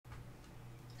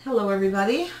Hello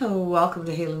everybody, welcome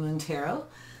to Halo Moon Tarot.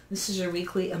 This is your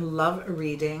weekly love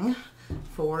reading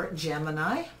for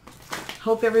Gemini.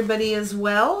 Hope everybody is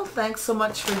well. Thanks so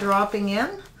much for dropping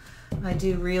in. I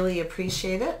do really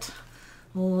appreciate it.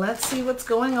 Let's see what's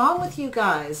going on with you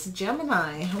guys.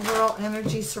 Gemini, overall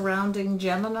energy surrounding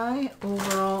Gemini.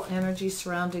 Overall energy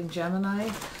surrounding Gemini.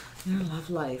 Their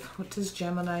love life. What does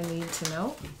Gemini need to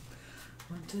know?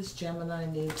 What does Gemini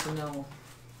need to know?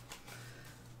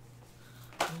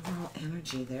 Overall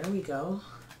energy, there we go.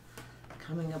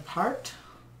 Coming apart.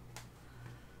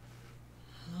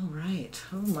 All right.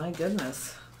 Oh my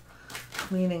goodness.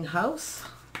 Cleaning house.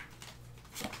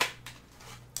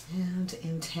 And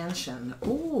intention.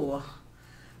 Ooh.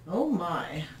 Oh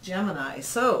my. Gemini.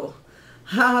 So,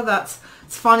 it's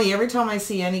funny. Every time I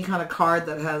see any kind of card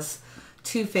that has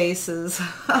two faces,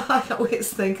 I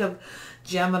always think of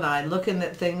Gemini, looking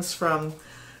at things from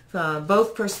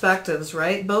both perspectives,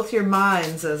 right? Both your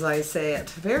minds, as I say it.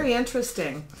 Very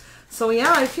interesting. So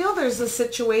yeah, I feel there's a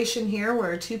situation here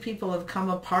where two people have come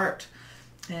apart,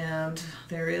 and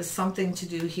there is something to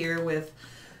do here with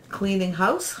cleaning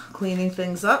house, cleaning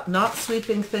things up, not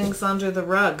sweeping things under the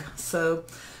rug. So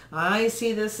I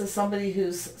see this as somebody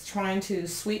who's trying to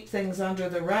sweep things under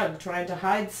the rug, trying to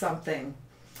hide something.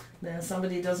 Then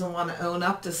somebody doesn't want to own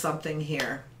up to something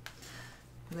here.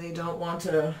 They don't want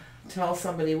to tell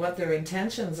somebody what their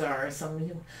intentions are.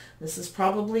 This is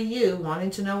probably you wanting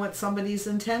to know what somebody's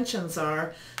intentions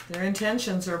are. Their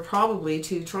intentions are probably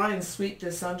to try and sweep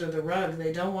this under the rug.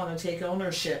 They don't want to take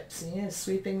ownership. See,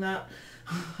 sweeping that.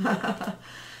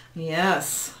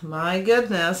 Yes, my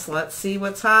goodness. Let's see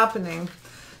what's happening.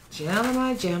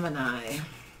 Gemini, Gemini.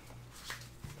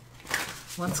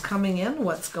 What's coming in?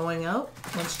 What's going out?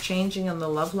 What's changing in the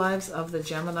love lives of the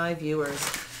Gemini viewers?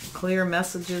 Clear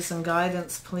messages and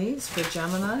guidance, please, for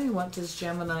Gemini. What does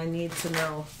Gemini need to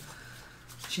know?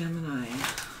 Gemini.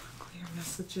 Clear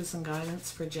messages and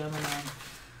guidance for Gemini.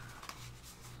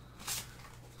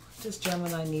 What does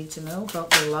Gemini need to know about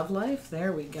their love life?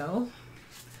 There we go.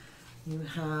 You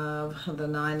have the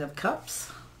Nine of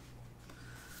Cups.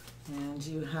 And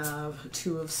you have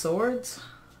Two of Swords.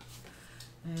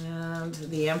 And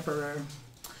the Emperor.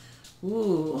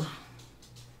 Ooh.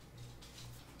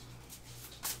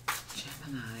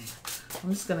 I'm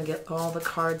just going to get all the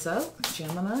cards out.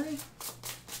 Gemini.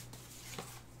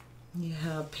 You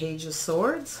have Page of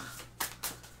Swords.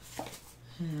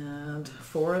 And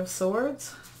Four of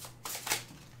Swords.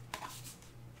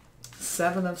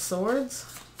 Seven of Swords.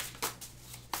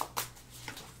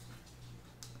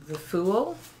 The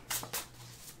Fool.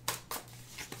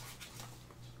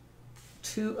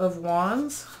 Two of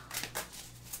Wands.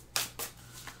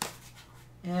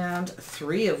 And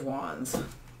Three of Wands.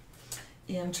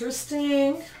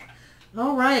 Interesting.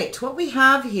 All right, what we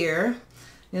have here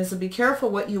is to be careful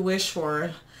what you wish for.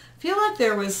 I feel like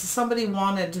there was somebody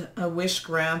wanted a wish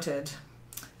granted,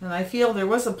 and I feel there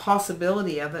was a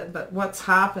possibility of it, but what's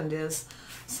happened is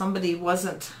somebody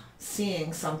wasn't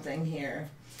seeing something here.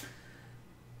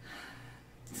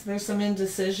 So there's some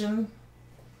indecision.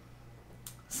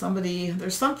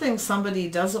 There's something somebody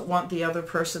doesn't want the other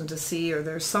person to see, or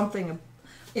there's something.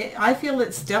 I feel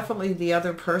it's definitely the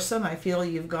other person. I feel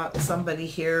you've got somebody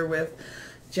here with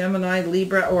Gemini,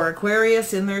 Libra, or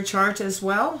Aquarius in their chart as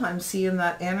well. I'm seeing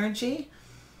that energy.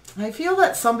 I feel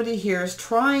that somebody here is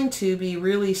trying to be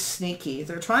really sneaky.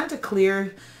 They're trying to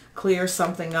clear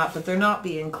something up, but they're not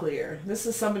being clear. This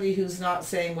is somebody who's not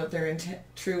saying what their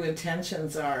true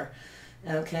intentions are.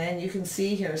 Okay, and you can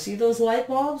see here, see those light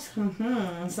bulbs?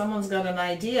 Someone's got an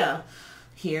idea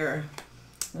here.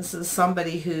 This is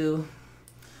somebody who...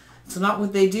 It's not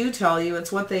what they do tell you,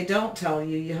 it's what they don't tell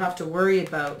you you have to worry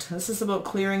about. This is about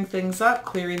clearing things up,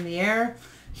 clearing the air,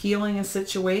 healing a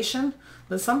situation.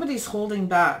 But somebody's holding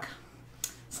back.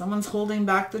 Someone's holding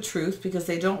back the truth because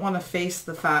they don't want to face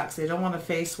the facts. They don't want to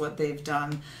face what they've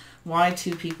done, why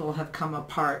two people have come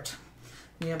apart.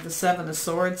 We have the Seven of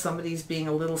Swords. Somebody's being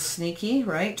a little sneaky,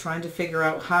 right? Trying to figure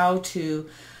out how to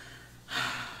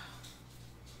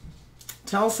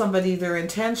tell somebody their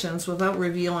intentions without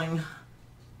revealing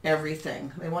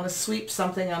everything. They want to sweep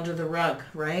something under the rug,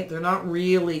 right? They're not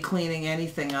really cleaning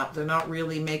anything up. They're not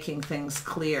really making things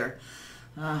clear.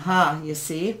 You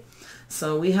see?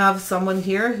 So we have someone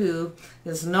here who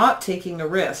is not taking a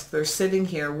risk. They're sitting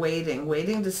here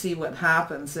waiting to see what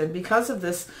happens. And because of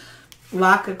this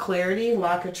lack of clarity,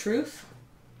 lack of truth,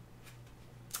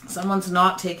 someone's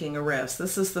not taking a risk.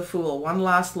 This is the Fool. One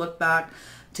last look back,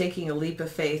 taking a leap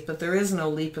of faith. But there is no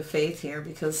leap of faith here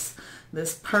because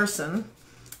this person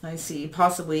I see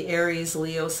possibly Aries,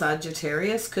 Leo,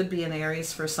 Sagittarius. Could be an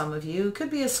Aries for some of you.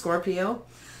 Could be a Scorpio.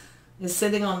 is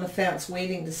sitting on the fence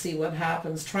waiting to see what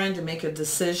happens, trying to make a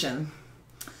decision.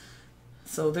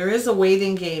 So there is a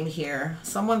waiting game here.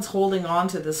 Someone's holding on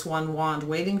to this one wand,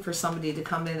 waiting for somebody to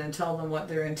come in and tell them what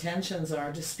their intentions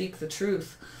are, to speak the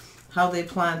truth, how they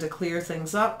plan to clear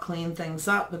things up, clean things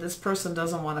up, but this person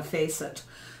doesn't want to face it.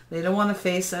 They don't want to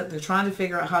face it. They're trying to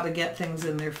figure out how to get things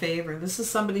in their favor. This is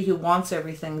somebody who wants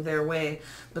everything their way,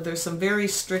 but there's some very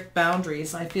strict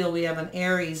boundaries. I feel we have an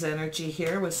Aries energy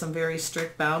here with some very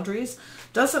strict boundaries.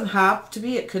 Doesn't have to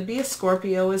be. It could be a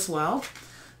Scorpio as well.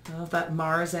 That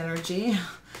Mars energy.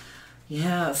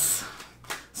 Yes.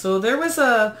 So there was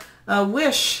a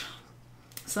wish.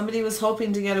 Somebody was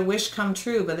hoping to get a wish come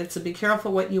true, but it's a be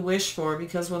careful what you wish for,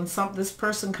 because when this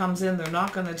person comes in, they're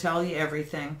not going to tell you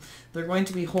everything. They're going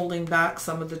to be holding back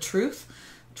some of the truth,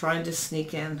 trying to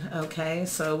sneak in. Okay,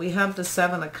 so we have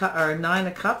the Nine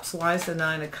of Cups. Why is the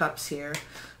Nine of Cups here?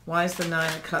 Why is the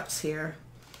Nine of Cups here?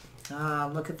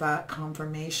 Look at that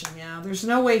confirmation. Yeah, there's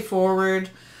no way forward.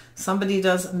 Somebody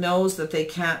knows that they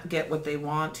can't get what they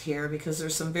want here because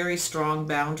there's some very strong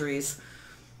boundaries.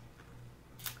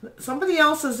 Somebody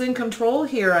else is in control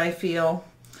here, I feel.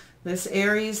 This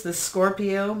Aries, this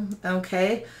Scorpio,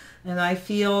 okay? And I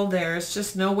feel there's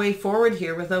just no way forward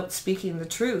here without speaking the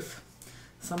truth.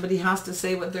 Somebody has to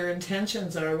say what their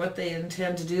intentions are, what they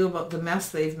intend to do about the mess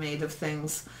they've made of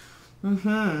things.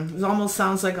 It almost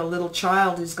sounds like a little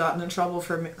child who's gotten in trouble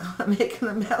for making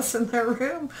a mess in their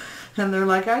room. And they're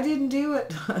like, I didn't do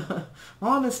it.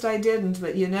 Honest, I didn't,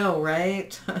 but you know,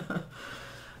 right?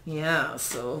 Yeah,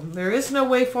 so there is no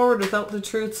way forward without the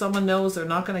truth. Someone knows they're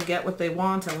not going to get what they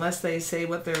want unless they say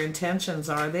what their intentions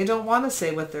are. They don't want to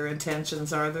say what their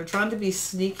intentions are. They're trying to be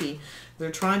sneaky.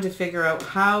 They're trying to figure out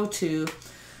how to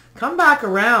come back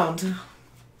around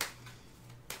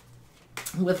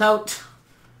without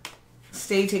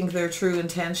stating their true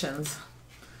intentions.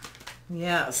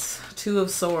 Yes, Two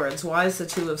of Swords. Why is the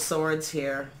Two of Swords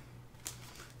here?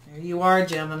 There you are,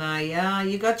 Gemini. Yeah,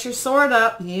 you got your sword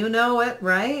up. You know it,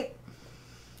 right?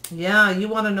 Yeah, you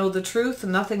want to know the truth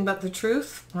and nothing but the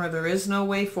truth, or there is no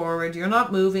way forward. You're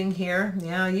not moving here.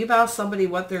 Yeah, you've asked somebody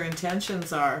what their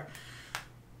intentions are.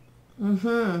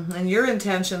 And your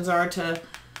intentions are to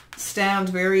stand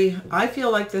very... I feel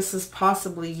like this is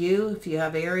possibly you, if you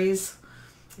have Aries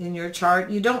in your chart.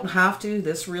 You don't have to.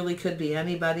 This really could be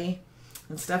anybody.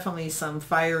 It's definitely some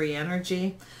fiery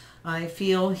energy. I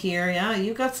feel here, yeah,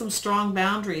 you got some strong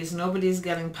boundaries. Nobody's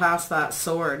getting past that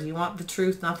sword. You want the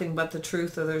truth, nothing but the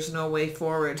truth, or there's no way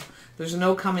forward. There's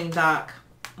no coming back.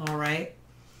 All right.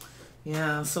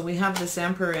 Yeah, so we have this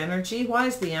Emperor energy. Why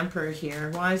is the Emperor here?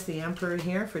 Why is the Emperor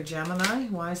here for Gemini?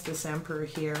 Why is this Emperor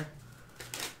here?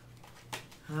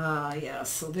 Yeah,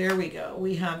 so there we go.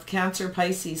 We have Cancer,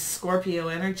 Pisces, Scorpio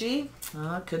energy.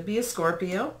 It could be a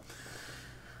Scorpio.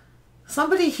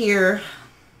 Somebody here,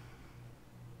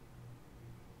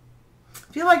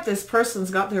 I feel like this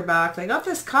person's got their back. They got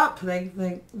this cup.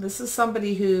 This is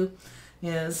somebody who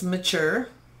is mature,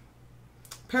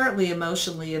 apparently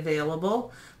emotionally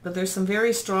available, but there's some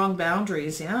very strong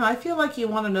boundaries. Yeah, I feel like you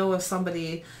want to know if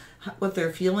somebody, what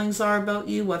their feelings are about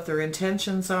you, what their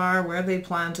intentions are, where they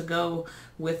plan to go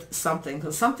with something.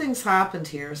 Because something's happened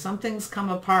here. Something's come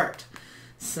apart.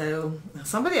 So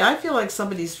I feel like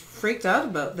somebody's freaked out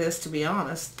about this, to be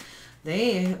honest.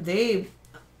 I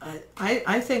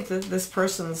think that this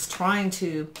person's trying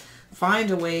to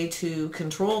find a way to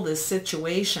control this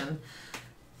situation,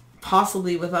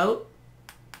 possibly without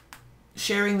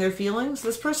sharing their feelings.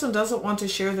 This person doesn't want to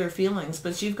share their feelings,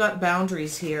 but you've got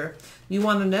boundaries here. You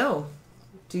want to know,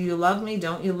 do you love me?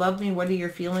 Don't you love me? What are your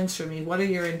feelings for me? What are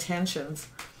your intentions?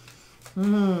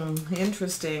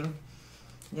 Interesting.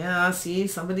 Yeah, see,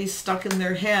 somebody's stuck in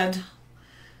their head.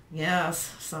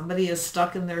 Yes, somebody is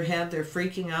stuck in their head. They're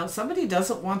freaking out. Somebody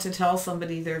doesn't want to tell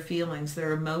somebody their feelings,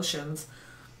 their emotions.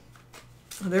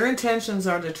 Their intentions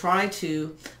are to try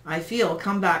to, I feel,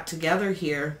 come back together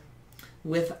here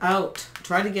without,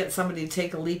 try to get somebody to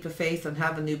take a leap of faith and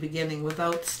have a new beginning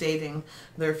without stating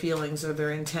their feelings or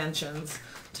their intentions.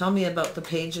 Tell me about the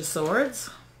Page of Swords.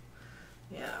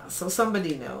 Yeah, so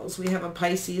somebody knows. We have a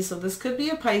Pisces, so this could be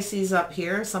a Pisces up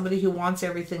here, somebody who wants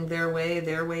everything their way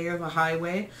or the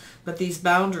highway. But these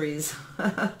boundaries,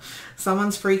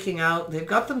 someone's freaking out. They've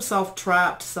got themselves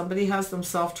trapped. Somebody has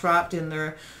themselves trapped in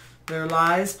their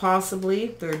lies, possibly,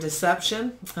 their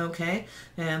deception, okay?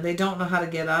 And they don't know how to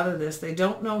get out of this. They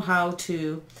don't know how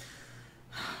to...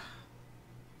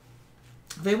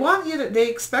 They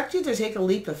expect you to take a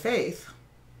leap of faith.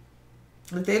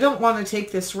 But they don't want to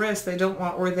take this risk. They don't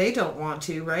want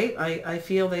to, right? I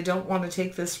feel they don't want to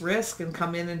take this risk and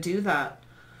come in and do that.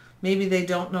 Maybe they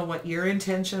don't know what your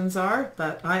intentions are,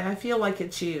 but I feel like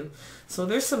it's you. So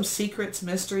there's some secrets,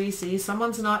 mystery. See,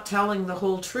 someone's not telling the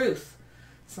whole truth.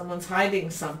 Someone's hiding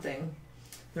something.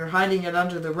 They're hiding it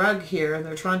under the rug here, and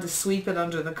they're trying to sweep it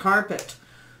under the carpet.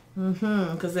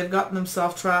 Because they've gotten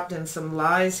themselves trapped in some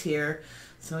lies here.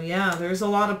 So yeah, there's a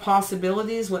lot of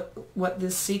possibilities what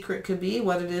this secret could be,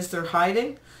 what it is they're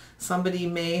hiding. Somebody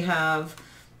may have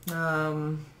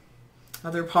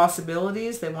other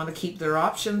possibilities. They want to keep their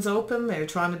options open. They're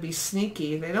trying to be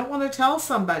sneaky. They don't want to tell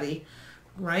somebody,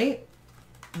 right?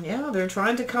 Yeah, they're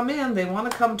trying to come in. They want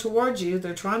to come towards you.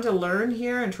 They're trying to learn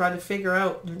here and try to figure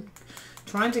out,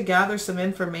 trying to gather some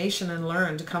information and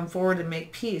learn to come forward and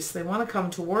make peace. They want to come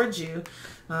towards you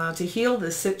to heal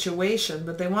this situation,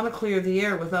 but they want to clear the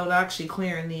air without actually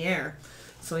clearing the air.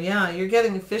 So yeah, you're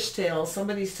getting fishtails.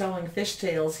 Somebody's telling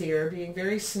fishtails here, being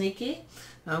very sneaky.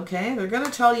 Okay, they're going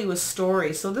to tell you a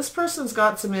story. So this person's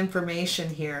got some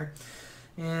information here.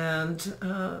 And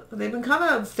they've been kind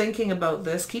of thinking about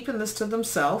this, keeping this to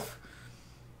themselves.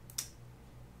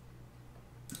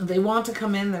 They want to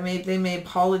come in. They may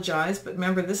apologize, but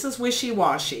remember, this is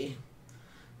wishy-washy.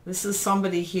 This is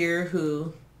somebody here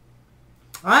who...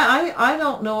 I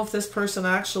don't know if this person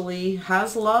actually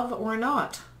has love or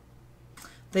not.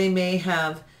 They may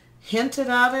have hinted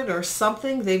at it or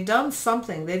something. They've done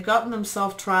something. They've gotten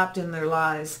themselves trapped in their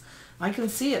lies. I can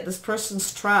see it. This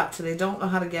person's trapped. They don't know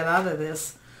how to get out of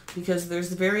this because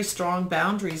there's very strong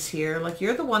boundaries here. Like,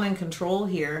 you're the one in control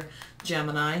here,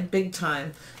 Gemini, big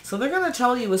time. So they're going to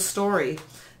tell you a story,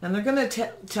 and they're going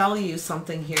to tell you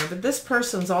something here. But this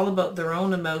person's all about their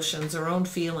own emotions, their own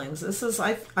feelings. This is,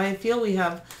 I feel we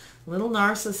have a little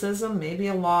narcissism, maybe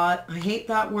a lot. I hate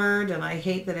that word, and I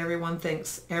hate that everyone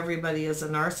thinks everybody is a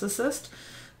narcissist.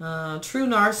 True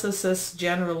narcissists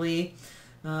generally...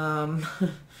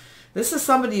 This is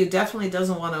somebody who definitely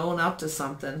doesn't want to own up to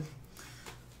something.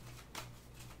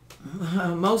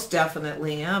 Most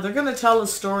definitely, yeah. They're going to tell a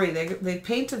story. They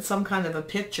painted some kind of a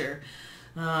picture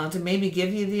to maybe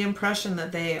give you the impression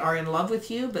that they are in love with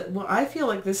you. But I feel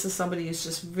like this is somebody who's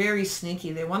just very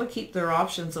sneaky. They want to keep their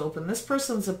options open. This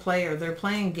person's a player. They're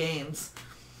playing games.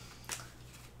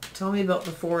 Tell me about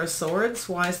the Four of Swords.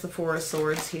 Why is the Four of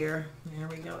Swords here? There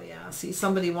we go, yeah. See,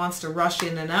 somebody wants to rush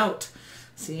in and out.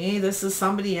 See, this is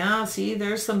somebody, yeah, see,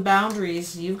 there's some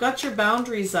boundaries. You've got your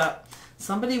boundaries up.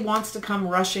 Somebody wants to come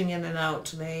rushing in and out.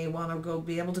 They want to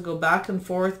be able to go back and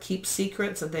forth, keep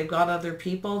secrets that they've got other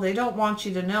people. They don't want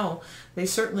you to know. They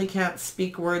certainly can't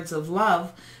speak words of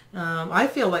love. I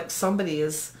feel like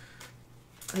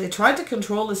they tried to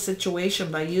control the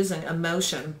situation by using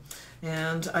emotion.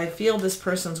 And I feel this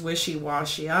person's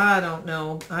wishy-washy. I don't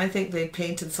know. I think they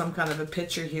painted some kind of a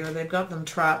picture here. They've got them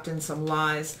trapped in some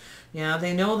lies. Yeah,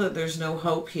 they know that there's no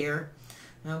hope here.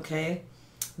 Okay?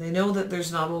 They know that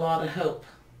there's not a lot of hope.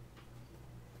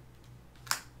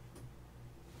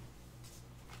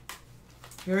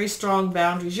 Very strong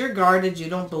boundaries. You're guarded. You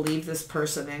don't believe this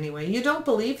person anyway. You don't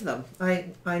believe them.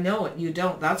 I know it. You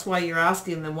don't. That's why you're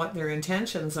asking them what their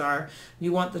intentions are.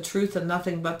 You want the truth and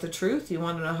nothing but the truth. You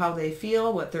want to know how they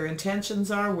feel, what their intentions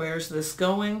are, where's this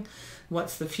going,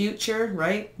 what's the future,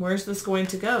 right? Where's this going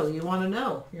to go? You want to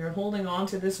know. You're holding on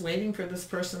to this, waiting for this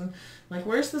person. Like,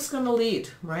 where's this going to lead,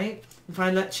 right? If I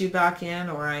let you back in,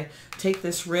 or I take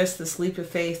this risk, this leap of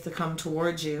faith to come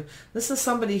towards you. This is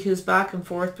somebody who's back and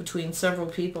forth between several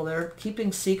people. They're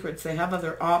keeping secrets. They have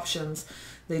other options.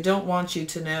 They don't want you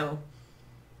to know.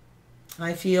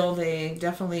 I feel they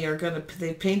definitely are going to,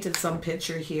 they painted some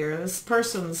picture here. This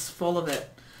person's full of it.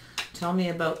 Tell me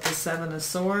about the Seven of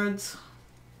Swords.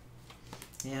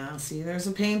 Yeah, see, there's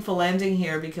a painful ending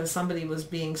here because somebody was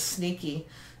being sneaky,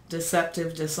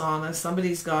 deceptive, dishonest.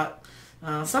 Somebody's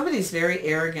very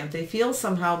arrogant. They feel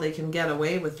somehow they can get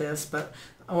away with this, but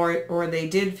or they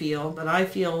did feel, but I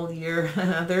feel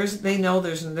they know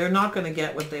they're not going to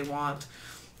get what they want.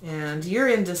 And you're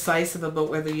indecisive about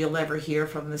whether you'll ever hear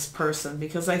from this person,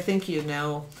 because I think you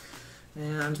know.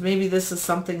 And maybe this is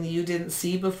something that you didn't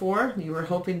see before. You were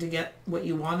hoping to get what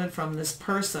you wanted from this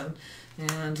person,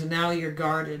 and now you're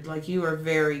guarded. Like, you are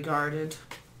very guarded.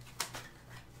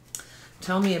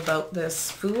 Tell me about this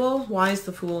Fool. Why is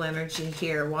the Fool energy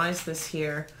here? Why is this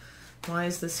here? Why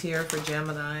is this here for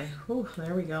Gemini? Ooh,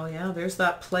 there we go. Yeah, there's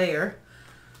that player.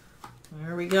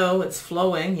 There we go. It's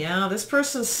flowing. Yeah, this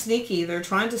person's sneaky. They're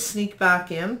trying to sneak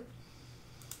back in.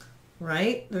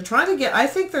 Right? They're trying to get, I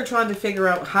think they're trying to figure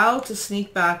out how to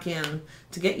sneak back in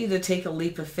to get you to take a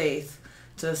leap of faith,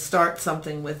 to start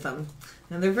something with them.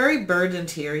 And they're very burdened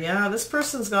here. Yeah, this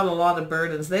person's got a lot of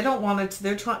burdens. They don't want to,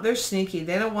 they're sneaky.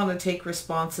 They don't want to take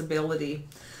responsibility.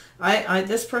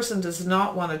 This person does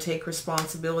not want to take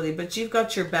responsibility, but you've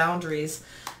got your boundaries.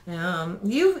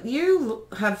 You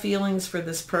have feelings for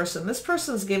this person. This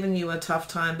person's given you a tough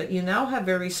time, but you now have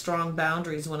very strong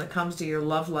boundaries when it comes to your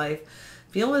love life.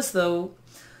 Feel as though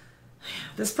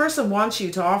this person wants you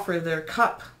to offer their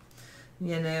cup.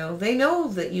 You know, they know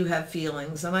that you have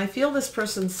feelings, and I feel this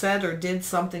person said or did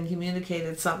something,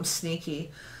 communicated something sneaky,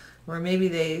 or maybe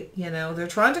they, you know, they're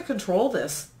trying to control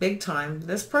this big time.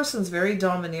 This person's very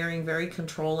domineering, very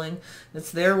controlling.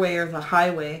 It's their way or the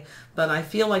highway, but I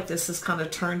feel like this is kind of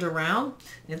turned around.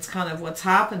 It's kind of what's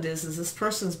happened is this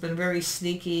person's been very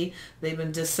sneaky, they've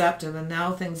been deceptive, and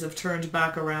now things have turned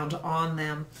back around on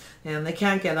them, and they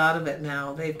can't get out of it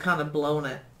now. They've kind of blown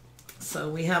it.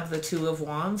 So we have the Two of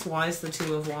Wands. Why is the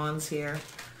Two of Wands here?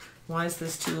 Why is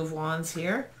this Two of Wands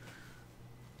here?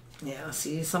 Yeah,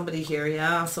 see somebody here.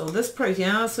 Yeah, so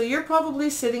so you're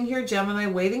probably sitting here, Gemini,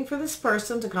 waiting for this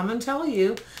person to come and tell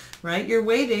you, right? You're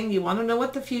waiting. You want to know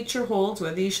what the future holds,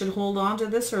 whether you should hold on to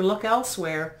this or look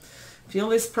elsewhere. Feel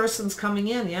this person's coming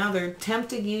in. Yeah, they're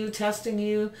tempting you, testing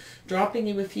you, dropping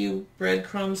you a few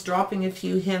breadcrumbs, dropping a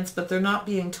few hints, but they're not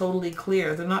being totally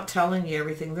clear. They're not telling you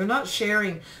everything. They're not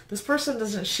sharing. This person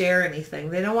doesn't share anything.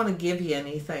 They don't want to give you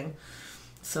anything.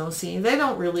 So see, they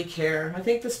don't really care. I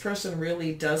think this person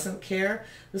really doesn't care.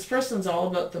 This person's all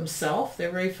about themselves. They're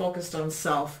very focused on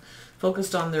self,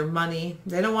 focused on their money.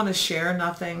 They don't want to share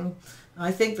nothing.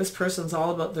 I think this person's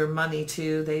all about their money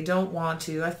too. They don't want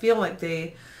to. I feel like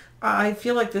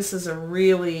this is a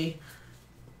really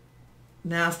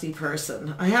nasty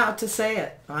person. I have to say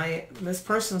it. This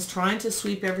person's trying to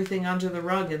sweep everything under the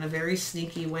rug in a very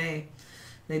sneaky way.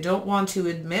 They don't want to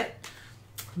admit.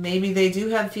 Maybe they do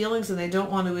have feelings and they don't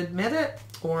want to admit it,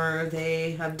 or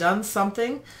they have done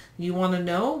something. You want to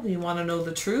know. You want to know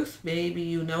the truth. Maybe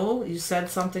you know you said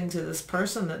something to this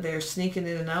person that they're sneaking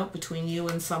in and out between you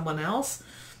and someone else.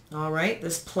 All right,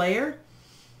 this player.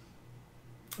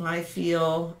 I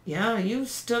feel, yeah, you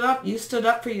stood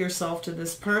up for yourself to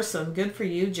this person. Good for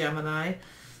you, Gemini.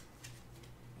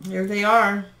 Here they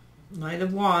are. Knight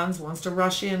of Wands wants to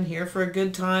rush in here for a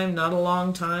good time, not a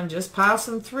long time, just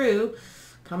passing through,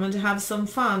 coming to have some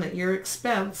fun at your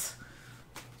expense.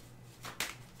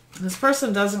 This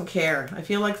person doesn't care. I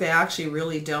feel like they actually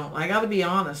really don't. I got to be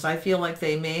honest. I feel like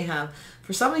they may have,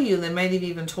 for some of you, they might have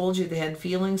even told you they had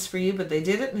feelings for you, but they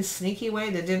did it in a sneaky way.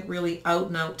 They didn't really out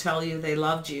and out tell you they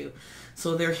loved you.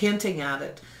 So they're hinting at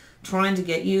it, trying to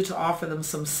get you to offer them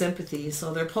some sympathy.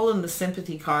 So they're pulling the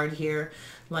sympathy card here.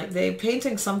 Like they're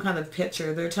painting some kind of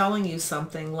picture. They're telling you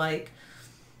something like,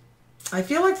 I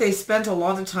feel like they spent a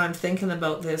lot of time thinking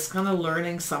about this, kind of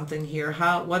learning something here,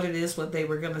 what it is, what they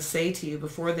were going to say to you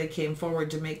before they came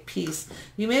forward to make peace.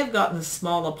 You may have gotten a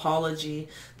small apology,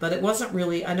 but it wasn't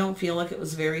really, I don't feel like it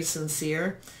was very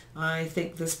sincere. I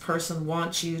think this person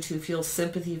wants you to feel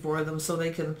sympathy for them so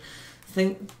they can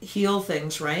heal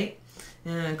things, right?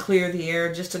 And clear the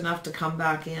air just enough to come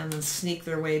back in and sneak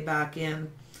their way back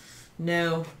in.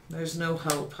 No, there's no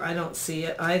hope. I don't see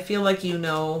it. I feel like you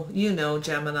know,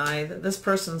 Gemini, that this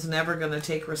person's never going to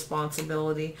take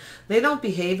responsibility. They don't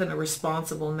behave in a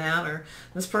responsible manner.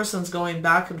 This person's going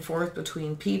back and forth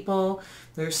between people.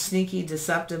 They're sneaky,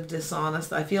 deceptive,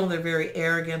 dishonest. I feel they're very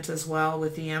arrogant as well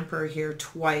with the Emperor here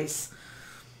twice.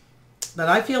 But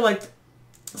I feel like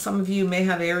some of you may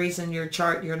have Aries in your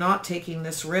chart. You're not taking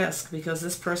this risk because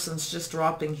this person's just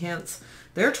dropping hints.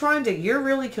 They're trying to, you're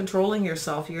really controlling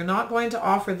yourself. You're not going to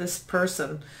offer this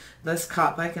person this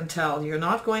cup, I can tell. You're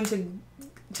not going to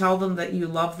tell them that you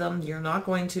love them. You're not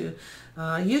going to,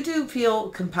 you do feel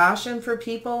compassion for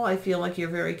people. I feel like you're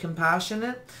very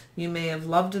compassionate. You may have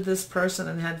loved this person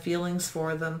and had feelings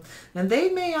for them. And they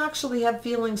may actually have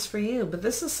feelings for you. But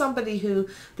this is somebody who,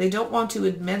 they don't want to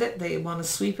admit it. They want to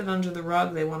sweep it under the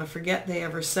rug. They want to forget they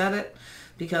ever said it,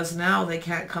 because now they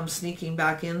can't come sneaking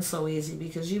back in so easy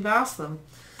because you've asked them.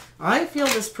 I feel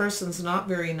this person's not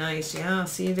very nice. Yeah,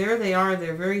 see, there they are.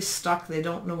 They're very stuck. They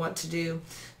don't know what to do.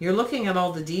 You're looking at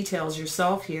all the details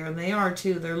yourself here, and they are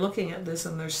too. They're looking at this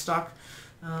and they're stuck.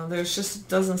 There's just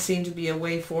doesn't seem to be a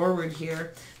way forward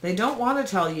here. They don't want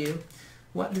to tell you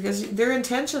what, because their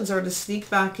intentions are to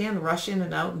sneak back in, rush in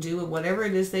and out and do whatever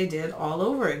it is they did all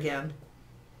over again.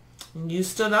 And you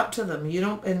stood up to them. You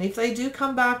don't, and if they do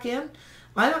come back in,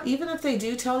 even if they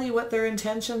do tell you what their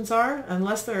intentions are,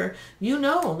 unless they're,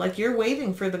 like you're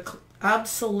waiting for the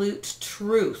absolute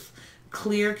truth,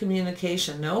 clear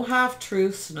communication, no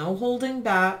half-truths, no holding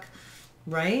back,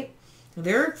 right?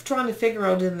 They're trying to figure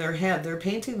out in their head, they're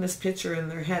painting this picture in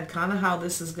their head, kind of how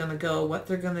this is going to go, what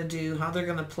they're going to do, how they're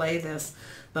going to play this.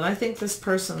 But I think this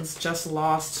person's just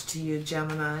lost to you,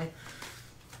 Gemini.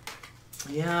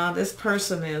 Yeah, this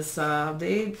person is,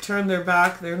 they turn their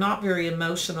back. They're not very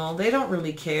emotional. They don't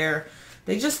really care.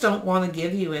 They just don't want to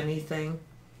give you anything.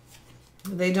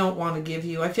 They don't want to give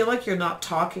you. I feel like you're not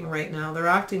talking right now. They're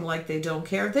acting like they don't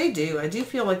care. They do. I do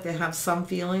feel like they have some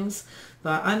feelings,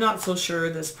 but I'm not so sure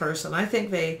this person. I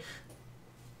think they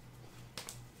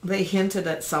hinted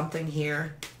at something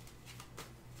here.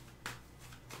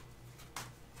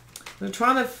 They're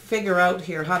trying to figure out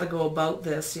here how to go about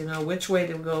this, you know, which way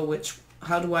to go,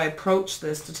 how do I approach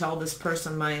this to tell this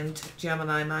person,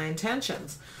 Gemini, my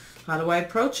intentions? How do I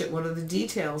approach it? What are the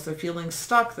details? They're feeling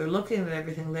stuck. They're looking at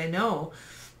everything. They know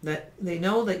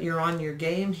that you're on your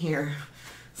game here.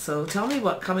 So tell me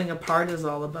what coming apart is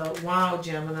all about. Wow,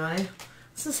 Gemini.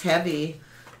 This is heavy.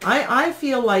 I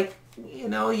feel like, you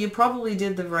know, you probably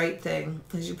did the right thing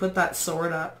as you put that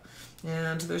sword up.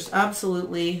 And there's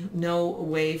absolutely no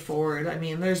way forward. I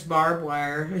mean, there's barbed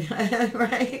wire,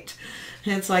 right?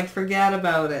 It's like, forget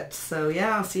about it. So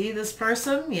yeah, see this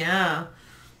person? Yeah.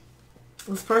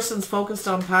 This person's focused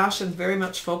on passion, very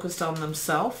much focused on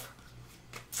themselves.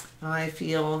 I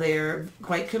feel they're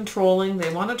quite controlling.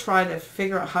 They want to try to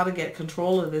figure out how to get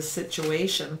control of this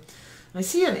situation. I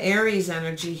see an Aries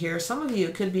energy here. Some of you,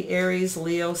 it could be Aries,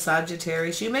 Leo,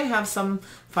 Sagittarius. You may have some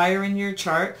fire in your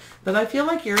chart, but I feel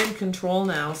like you're in control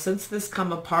now. Since this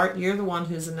come apart, you're the one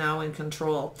who's now in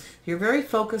control. You're very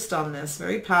focused on this,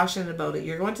 very passionate about it.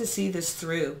 You're going to see this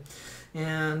through.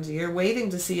 And you're waiting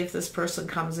to see if this person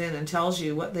comes in and tells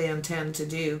you what they intend to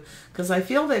do. Because I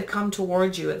feel they've come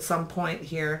towards you at some point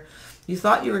here. You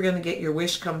thought you were going to get your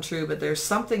wish come true, but there's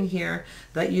something here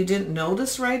that you didn't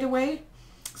notice right away.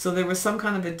 So there was some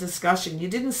kind of a discussion. You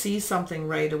didn't see something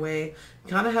right away. You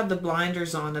kind of had the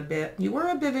blinders on a bit. You were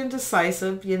a bit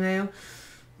indecisive, you know.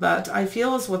 But I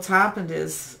feel as what's happened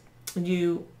is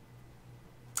you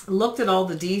looked at all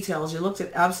the details. You looked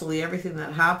at absolutely everything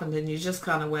that happened, and you just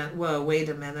kind of went, whoa, wait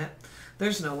a minute.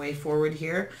 There's no way forward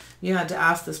here. You had to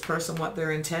ask this person what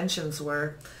their intentions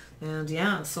were. And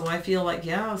yeah, so I feel like,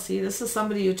 yeah, see, this is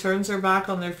somebody who turns their back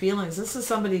on their feelings. This is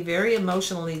somebody very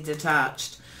emotionally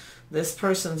detached. This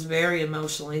person's very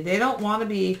emotionally. They don't want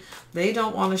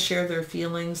to share their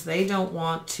feelings. They're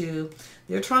trying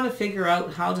to figure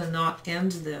out how to not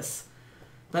end this.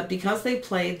 But because they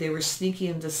played, they were sneaky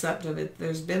and deceptive.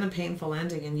 There's been a painful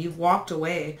ending, and you've walked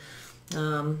away.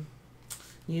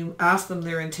 You asked them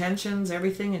their intentions,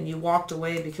 everything, and you walked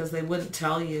away because they wouldn't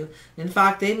tell you. In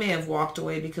fact, they may have walked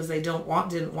away because they didn't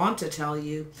want to tell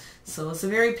you. So it's a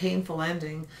very painful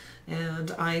ending. And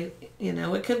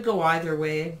it could go either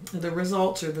way. The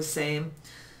results are the same.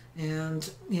 And,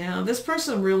 this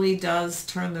person really does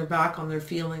turn their back on their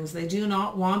feelings. They do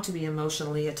not want to be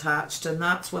emotionally attached, and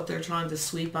that's what they're trying to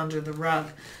sweep under the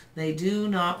rug. They do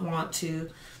not want to,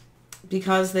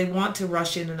 because they want to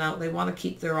rush in and out. They want to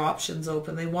keep their options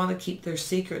open. They want to keep their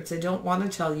secrets. They don't want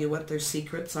to tell you what their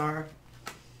secrets are.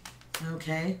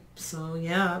 Okay, so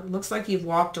yeah, it looks like you've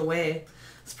walked away.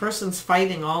 This person's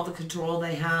fighting all the control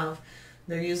they have.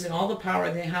 They're using all the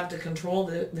power they have to control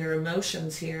their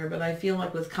emotions here, but I feel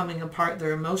like with coming apart,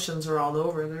 their emotions are all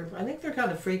over. I think they're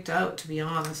kind of freaked out, to be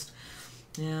honest.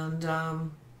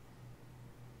 And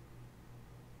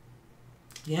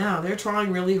yeah, they're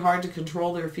trying really hard to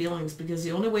control their feelings, because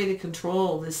the only way to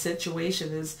control this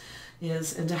situation is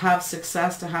and to have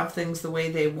success, to have things the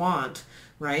way they want,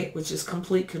 right? Which is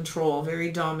complete control,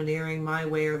 very domineering, my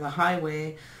way or the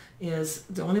highway. Is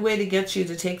the only way to get you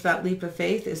to take that leap of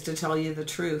faith is to tell you the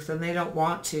truth, and they don't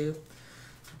want to,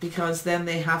 because then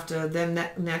they have to,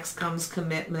 next comes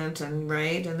commitment, and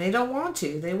right, and they don't want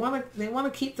to. They want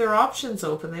to keep their options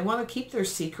open. They want to keep their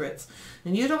secrets,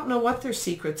 and you don't know what their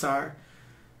secrets are.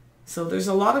 So there's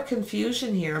a lot of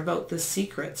confusion here about the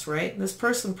secrets, right? This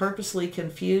person purposely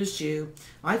confused you.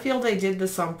 I feel they did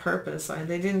this on purpose.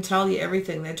 They didn't tell you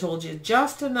everything. They told you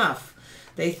just enough.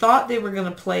 They thought they were going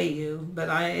to play you, but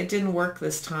it didn't work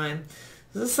this time.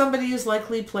 This is somebody who's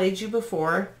likely played you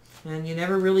before, and you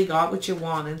never really got what you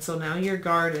wanted, so now you're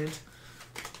guarded.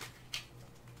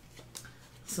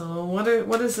 So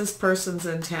what is this person's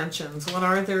intentions? What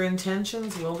are their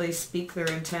intentions? Will they speak their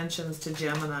intentions to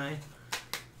Gemini?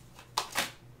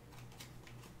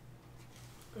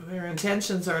 Their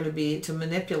intentions are to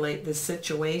manipulate this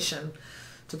situation,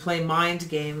 to play mind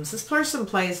games. This person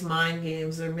plays mind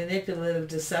games. They're manipulative,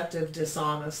 deceptive,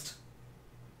 dishonest.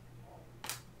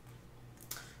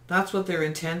 That's what their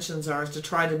intentions are, is to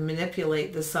try to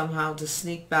manipulate this somehow, to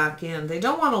sneak back in. They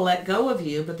don't want to let go of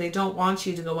you, but they don't want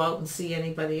you to go out and see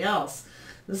anybody else.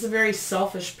 This is a very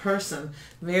selfish person.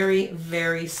 Very,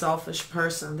 very selfish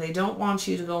person. They don't want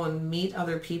you to go and meet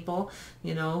other people,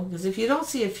 you know, because if you don't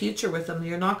see a future with them,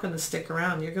 you're not going to stick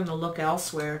around. You're going to look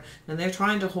elsewhere, and they're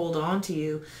trying to hold on to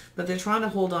you, but they're trying to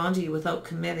hold on to you without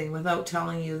committing, without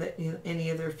telling you that any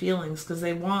of their feelings, because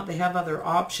they have other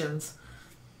options.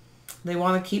 They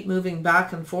want to keep moving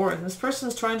back and forth. This person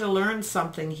is trying to learn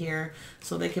something here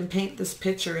so they can paint this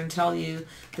picture and tell you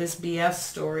this BS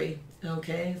story.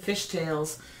 Okay,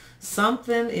 fishtails.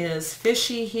 Something is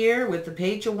fishy here with the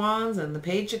Page of Wands and the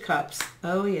Page of Cups.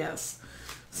 Oh, yes.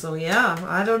 So, yeah,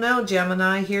 I don't know,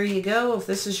 Gemini. Here you go. If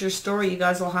this is your story, you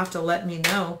guys will have to let me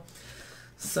know.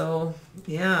 So,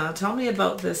 yeah, tell me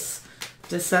about this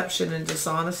deception and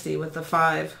dishonesty with the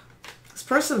 5. This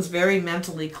person's very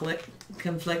mentally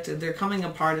conflicted. They're coming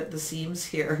apart at the seams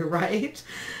here, right?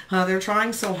 They're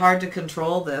trying so hard to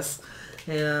control this.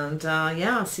 And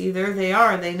yeah, see, there they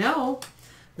are. They know.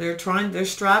 They're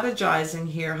strategizing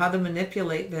here how to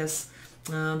manipulate this.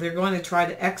 They're going to try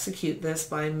to execute this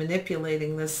by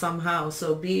manipulating this somehow.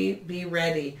 So be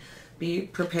ready. Be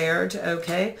prepared,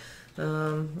 okay?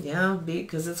 Yeah,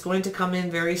 because it's going to come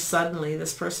in very suddenly.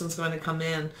 This person's going to come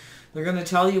in. They're going to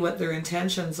tell you what their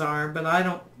intentions are,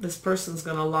 but this person's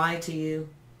going to lie to you.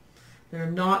 They're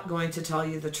not going to tell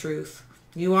you the truth.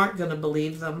 You aren't going to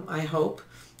believe them, I hope.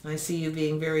 I see you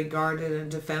being very guarded and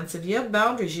defensive. You have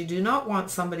boundaries. You do not want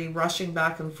somebody rushing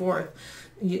back and forth.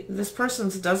 This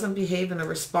person doesn't behave in a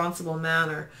responsible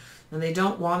manner, and they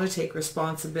don't want to take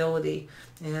responsibility.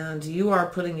 And you are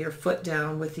putting your foot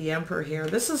down with the Emperor here.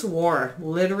 This is war.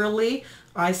 Literally,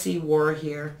 I see war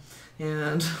here.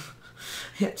 And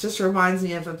it just reminds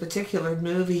me of a particular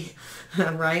movie,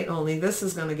 right? Only this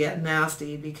is going to get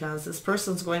nasty because this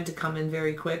person's going to come in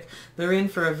very quick. They're in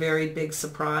for a very big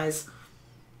surprise.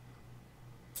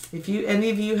 If any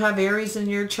of you have Aries in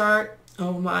your chart,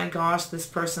 oh my gosh, this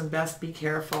person best be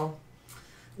careful.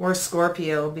 Or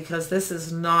Scorpio, because this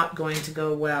is not going to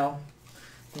go well.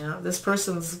 Yeah, this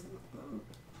person's...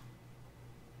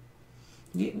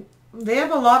 They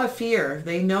have a lot of fear.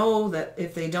 They know that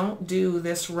if they don't do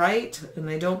this right and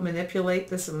they don't manipulate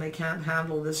this and they can't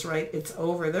handle this right, it's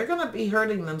over. They're going to be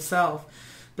hurting themselves.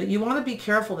 But you want to be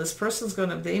careful. This person's going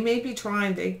to... They may be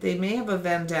trying... They may have a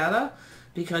vendetta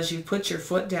because you put your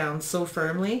foot down so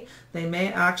firmly. They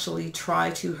may actually try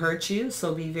to hurt you.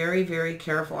 So be very, very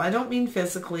careful. I don't mean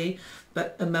physically,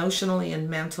 but emotionally and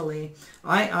mentally.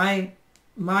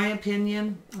 My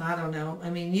opinion, I don't know. I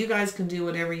mean, you guys can do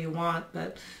whatever you want,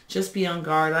 but just be on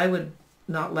guard. I would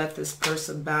not let this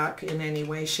person back in any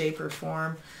way, shape, or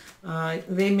form.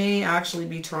 They may actually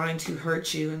be trying to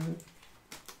hurt you and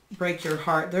break your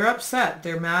heart. They're upset.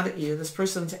 They're mad at you. This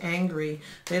person's angry.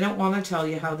 They don't want to tell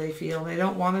you how they feel. They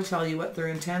don't want to tell you what their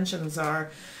intentions are.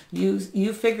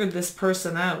 You figured this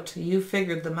person out. You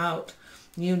figured them out.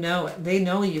 You know it. They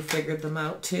know you figured them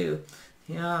out too.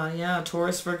 Yeah,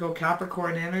 Taurus, Virgo,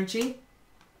 Capricorn energy.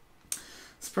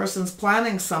 This person's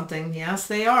planning something. Yes,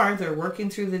 they are. They're working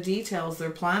through the details. They're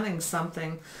planning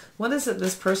something. What is it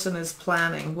this person is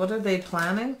planning? What are they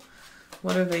planning?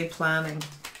 What are they planning?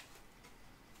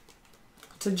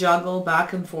 To juggle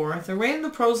back and forth. They're weighing the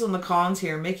pros and the cons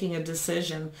here, making a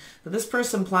decision. But this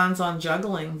person plans on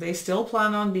juggling. They still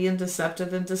plan on being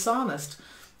deceptive and dishonest.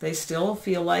 They still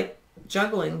feel like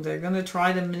juggling. They're going to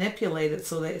try to manipulate it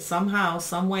so they somehow,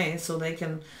 some way, so they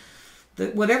can,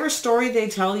 whatever story they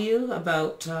tell you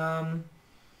about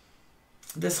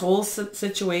this whole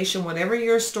situation, whatever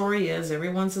your story is,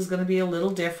 everyone's is going to be a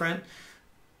little different.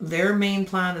 Their main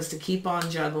plan is to keep on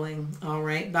juggling, all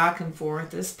right, back and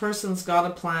forth. This person's got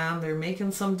a plan. They're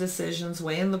making some decisions,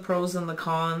 weighing the pros and the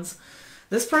cons.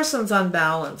 This person's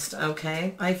unbalanced,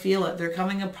 okay? I feel it. They're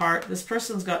coming apart. This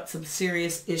person's got some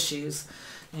serious issues.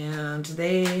 And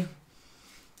this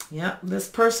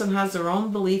person has their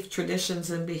own belief, traditions,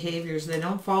 and behaviors. They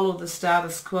don't follow the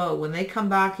status quo. When they come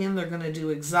back in, they're going to do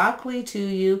exactly to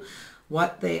you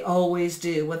what they always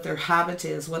do, what their habit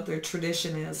is, what their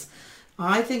tradition is.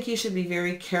 I think you should be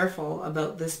very careful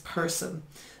about this person,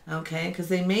 okay? Because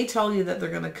they may tell you that they're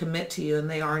going to commit to you, and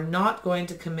they are not going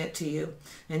to commit to you.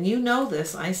 And you know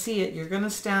this. I see it. You're going to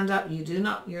stand up.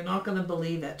 You're not going to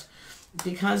believe it.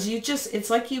 Because it's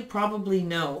like you probably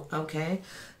know, okay?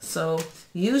 So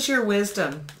use your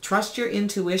wisdom. Trust your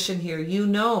intuition here. You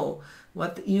know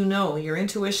what you know. Your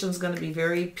intuition's going to be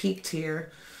very peaked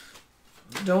here.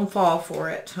 Don't fall for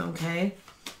it, okay?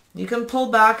 You can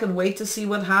pull back and wait to see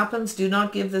what happens. Do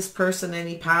not give this person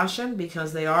any passion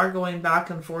because they are going back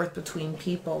and forth between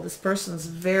people. This person's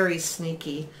very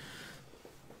sneaky.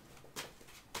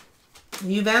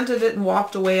 You've ended it and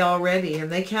walked away already,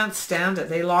 and they can't stand it.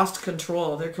 They lost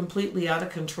control. They're completely out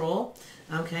of control,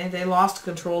 Okay, they lost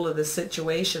control of the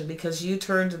situation because you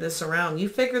turned this around. You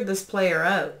figured this player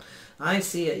out. I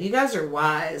see it. You guys are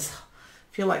wise.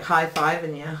 I feel like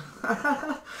high-fiving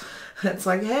you. It's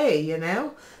like, hey, you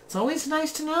know, it's always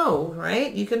nice to know,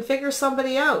 right? You can figure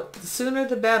somebody out. The sooner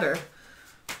the better.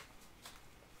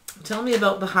 Tell me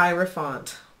about the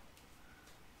Hierophant.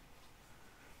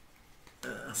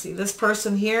 See this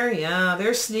person here? Yeah,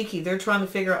 they're sneaky. They're trying to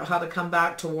figure out how to come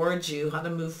back towards you, how to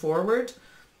move forward.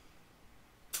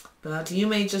 But you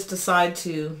may just decide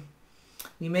to,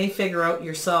 you may figure out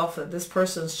yourself that this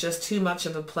person's just too much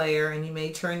of a player, and you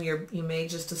may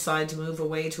just decide to move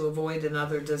away to avoid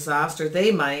another disaster.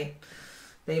 They might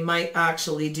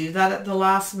actually do that at the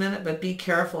last minute, but be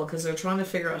careful because they're trying to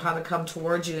figure out how to come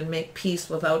towards you and make peace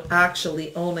without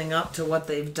actually owning up to what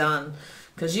they've done.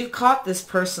 Because you've caught this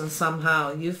person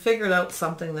somehow. You've figured out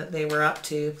something that they were up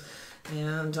to.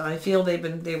 And I feel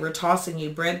they were tossing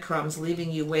you breadcrumbs,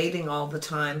 leaving you waiting all the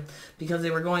time because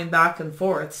they were going back and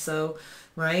forth. So,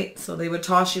 right? So they would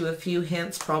toss you a few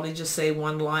hints, probably just say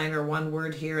one line or one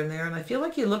word here and there. And I feel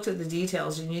like you looked at the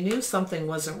details and you knew something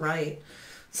wasn't right.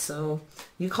 So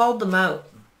you called them out.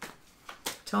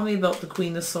 Tell me about the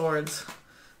Queen of Swords.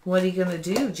 What are you going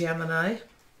to do, Gemini?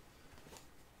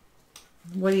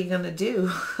 What are you going to do?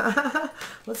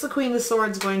 What's the Queen of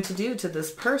Swords going to do to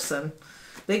this person?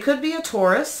 They could be a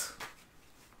Taurus.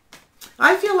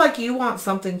 I feel like you want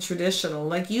something traditional.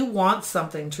 Like you want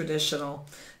something traditional.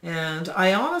 And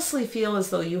I honestly feel as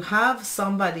though you have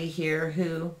somebody here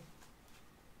who...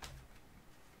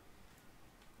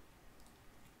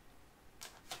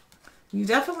 You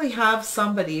definitely have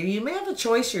somebody, or you may have a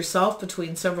choice yourself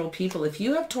between several people. If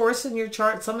you have Taurus in your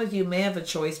chart, some of you may have a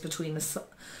choice between a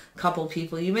couple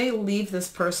people. You may leave this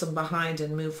person behind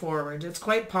and move forward. It's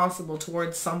quite possible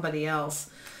towards somebody else.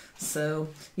 So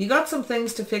you got some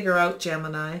things to figure out,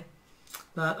 Gemini.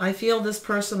 But I feel this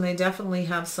person, they definitely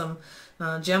have some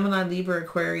Gemini, Libra,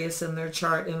 Aquarius in their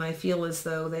chart. And I feel as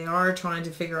though they are trying to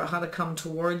figure out how to come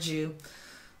towards you.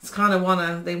 It's kind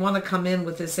of they want to come in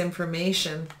with this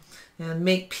information and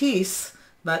make peace,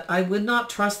 but I would not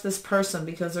trust this person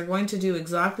because they're going to do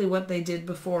exactly what they did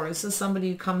before. This is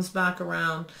somebody who comes back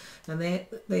around and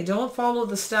they don't follow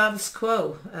the status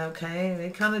quo, okay? They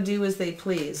kind of do as they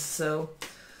please. So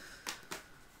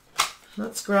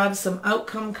let's grab some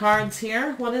outcome cards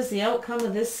here. What is the outcome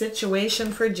of this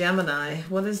situation for Gemini?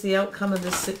 What is the outcome of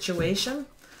this situation?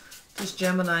 Does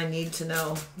Gemini need to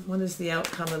know? What is the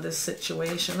outcome of this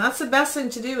situation? That's the best thing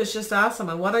to do is just ask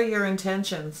them, what are your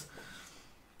intentions?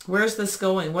 Where's this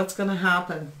going? What's going to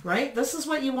happen? Right? This is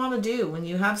what you want to do when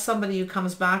you have somebody who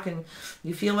comes back and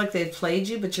you feel like they've played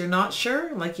you, but you're not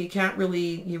sure. Like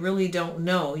you really don't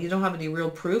know. You don't have any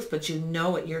real proof, but you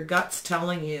know it. Your gut's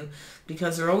telling you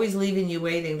because they're always leaving you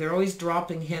waiting. They're always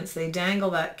dropping hints. They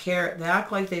dangle that carrot. They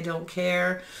act like they don't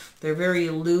care. They're very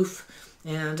aloof.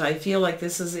 And I feel like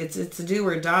it's a do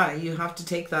or die. You have to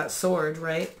take that sword,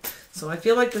 right? So I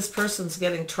feel like this person's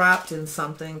getting trapped in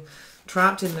something,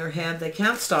 trapped in their head. They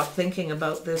can't stop thinking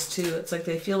about this too. It's like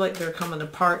they feel like they're coming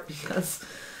apart because,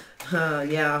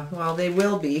 yeah, well, they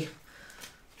will be.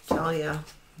 Tell ya.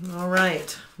 All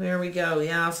right, there we go.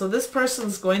 Yeah, so this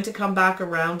person's going to come back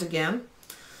around again.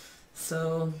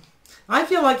 So I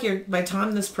feel like by the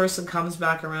time this person comes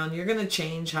back around, you're going to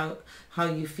change how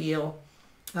you feel.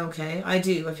 Okay, I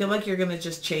do. I feel like you're going to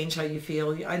just change how you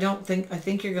feel. I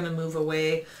think you're going to move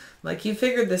away. Like you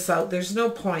figured this out. There's no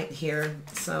point here.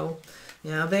 So,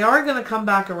 yeah, they are going to come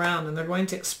back around and they're going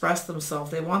to express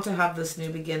themselves. They want to have this new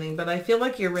beginning, but I feel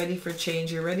like you're ready for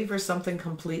change. You're ready for something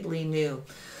completely new.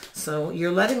 So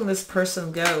you're letting this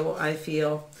person go, I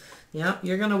feel. Yeah,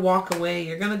 you're going to walk away.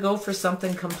 You're going to go for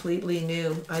something completely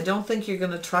new. I don't think you're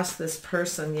going to trust this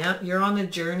person. Yeah, you're on a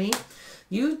journey.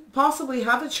 You possibly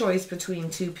have a choice between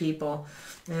two people.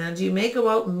 And you may go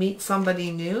out and meet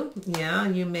somebody new. Yeah,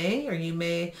 you may. Or you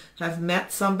may have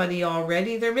met somebody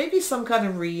already. There may be some kind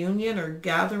of reunion or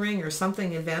gathering or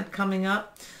something, event coming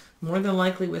up. More than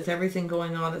likely with everything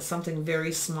going on, it's something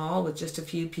very small with just a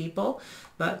few people.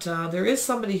 But there is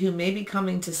somebody who may be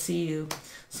coming to see you.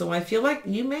 So I feel like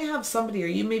you may have somebody, or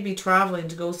you may be traveling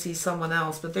to go see someone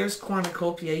else. But there's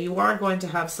cornucopia. You are going to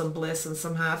have some bliss and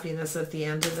some happiness at the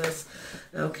end of this.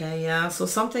 Okay, yeah. So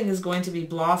something is going to be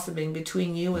blossoming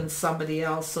between you and somebody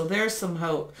else. So there's some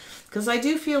hope. Because I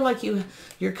do feel like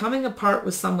you're coming apart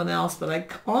with someone else. But I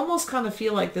almost kind of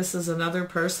feel like this is another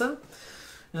person.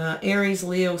 Aries,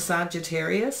 Leo,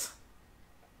 Sagittarius.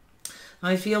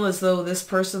 I feel as though this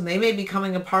person, they may be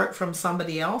coming apart from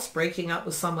somebody else, breaking up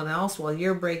with someone else while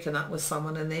you're breaking up with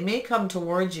someone, and they may come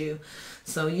towards you.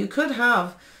 So you could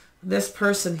have this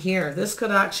person here. This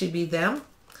could actually be them.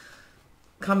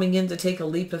 coming in to take a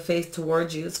leap of faith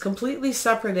towards you. It's completely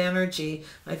separate energy.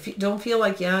 I don't feel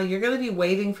like, yeah, you're going to be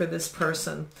waiting for this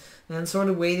person and sort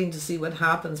of waiting to see what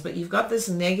happens. But you've got this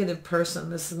negative person,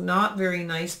 this not very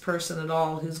nice person at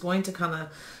all, who's going to kind of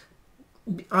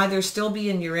either still be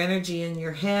in your energy in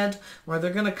your head, or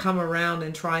they're going to come around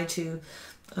and try to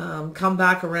come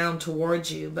back around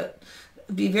towards you. But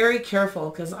be very careful,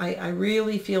 because I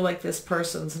really feel like this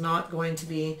person's not going to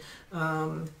be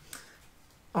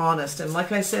honest. And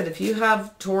like I said, if you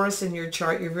have Taurus in your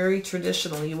chart, you're very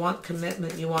traditional. You want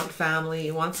commitment, you want family,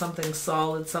 you want something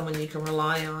solid, someone you can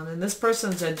rely on. And this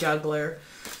person's a juggler.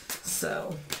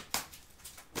 So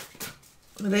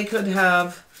they could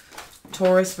have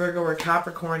Taurus, Virgo, or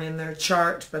Capricorn in their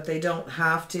chart, but they don't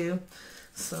have to.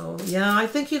 So yeah, I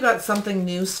think you got something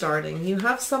new starting. You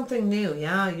have something new.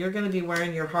 Yeah, you're going to be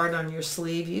wearing your heart on your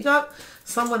sleeve. You got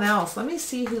someone else. Let me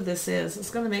see who this is. It's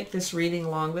going to make this reading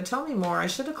long, but tell me more. I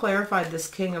should have clarified this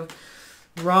King of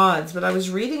Rods, but I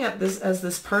was reading at this as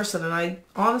this person, and I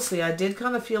honestly, I did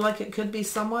kind of feel like it could be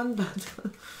someone, but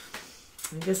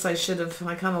I guess I should have,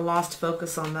 I kind of lost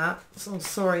focus on that. So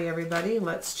sorry, everybody.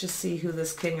 Let's just see who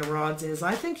this King of Rods is.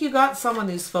 I think you got someone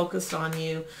who's focused on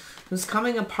you, who's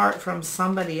coming apart from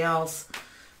somebody else.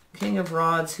 King of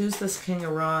Rods. Who's this King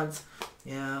of Rods?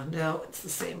 Yeah, no, it's the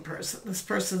same person. This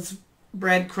person's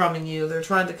breadcrumbing you. They're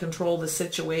trying to control the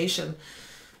situation.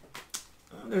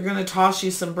 They're going to toss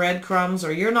you some breadcrumbs,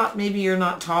 or you're not, maybe you're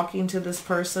not talking to this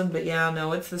person, but yeah,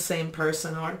 no, it's the same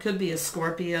person. Or it could be a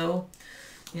Scorpio.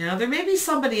 Yeah, there may be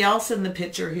somebody else in the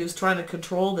picture who's trying to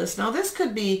control this. Now, this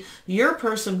could be your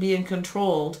person being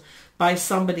controlled by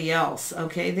somebody else,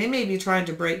 okay? They may be trying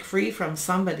to break free from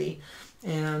somebody,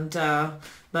 and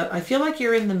but I feel like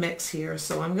you're in the mix here,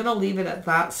 so I'm going to leave it at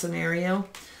that scenario,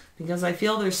 because I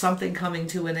feel there's something coming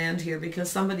to an end here,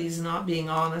 because somebody's not being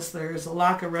honest. There's a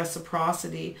lack of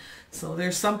reciprocity, so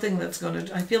there's something that's going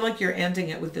to, I feel like you're ending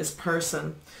it with this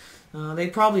person. They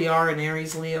probably are an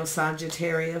Aries, Leo,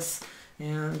 Sagittarius,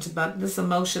 but this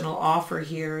emotional offer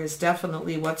here is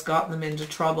definitely what's gotten them into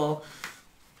trouble.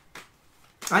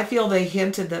 I feel they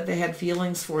hinted that they had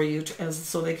feelings for you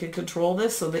so they could control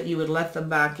this, so that you would let them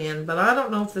back in. But I don't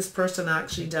know if this person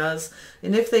actually does.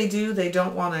 And if they do, they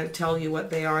don't want to tell you what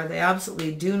they are. They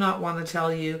absolutely do not want to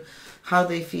tell you how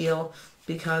they feel,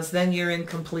 because then you're in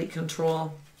complete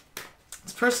control.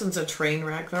 This person's a train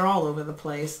wreck. They're all over the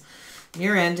place.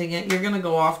 You're ending it. You're going to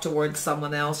go off towards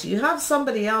someone else. You have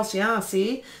somebody else. Yeah,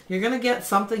 see? You're going to get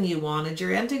something you wanted.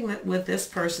 You're ending it with this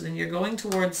person, and you're going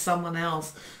towards someone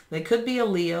else. They could be a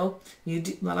Leo.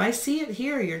 But I see it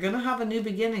here. You're going to have a new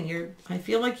beginning. I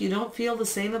feel like you don't feel the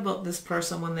same about this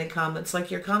person when they come. It's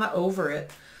like you're kind of over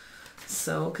it.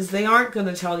 So, because they aren't going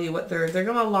to tell you what they're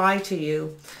going to lie to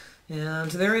you.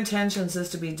 And their intentions is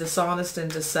to be dishonest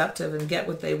and deceptive and get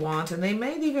what they want. And they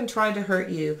may even try to hurt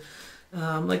you.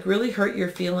 Like really hurt your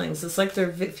feelings. It's like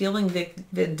they're feeling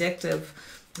vindictive,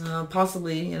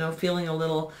 possibly, feeling a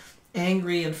little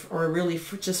angry or really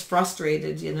just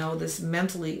frustrated, this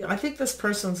mentally. I think this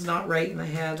person's not right in the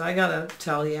head. I gotta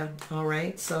tell you, all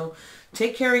right? So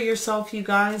take care of yourself, you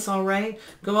guys, all right?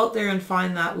 Go out there and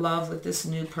find that love with this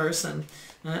new person.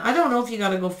 I don't know if you got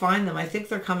to go find them. I think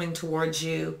they're coming towards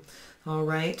you, all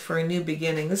right, for a new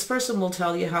beginning. This person will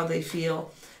tell you how they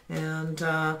feel. And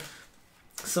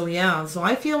so yeah, so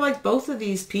I feel like both of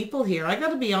these people here, I got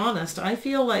to be honest, I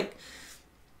feel like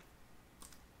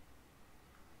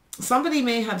somebody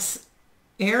may have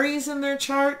Aries in their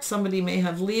chart, somebody may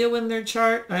have Leo in their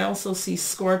chart. I also see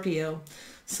Scorpio.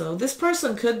 So this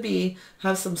person could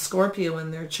have some Scorpio in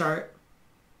their chart,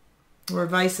 or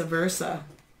vice versa.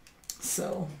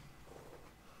 So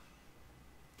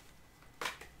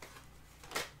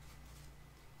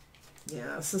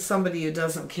yeah, this is somebody who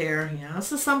doesn't care. Yeah,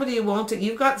 this is somebody who won't.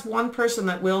 You've got one person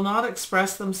that will not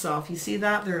express themselves. You see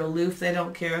that? They're aloof. They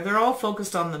don't care. They're all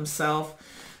focused on themselves.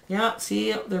 Yeah,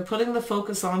 see, they're putting the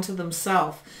focus onto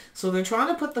themselves. So they're trying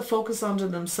to put the focus onto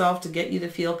themselves to get you to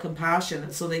feel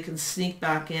compassionate so they can sneak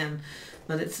back in.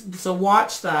 But so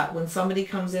watch that when somebody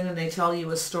comes in and they tell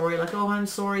you a story like, oh, I'm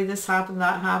sorry, this happened,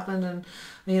 that happened, and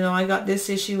I got this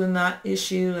issue and that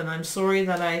issue, and I'm sorry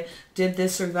that I did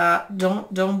this or that.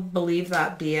 Don't believe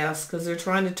that BS, because they're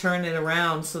trying to turn it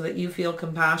around so that you feel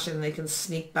compassion and they can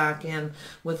sneak back in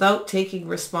without taking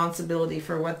responsibility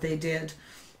for what they did,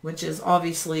 which is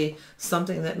obviously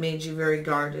something that made you very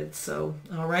guarded. So,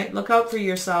 all right, look out for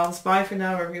yourselves. Bye for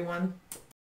now, everyone.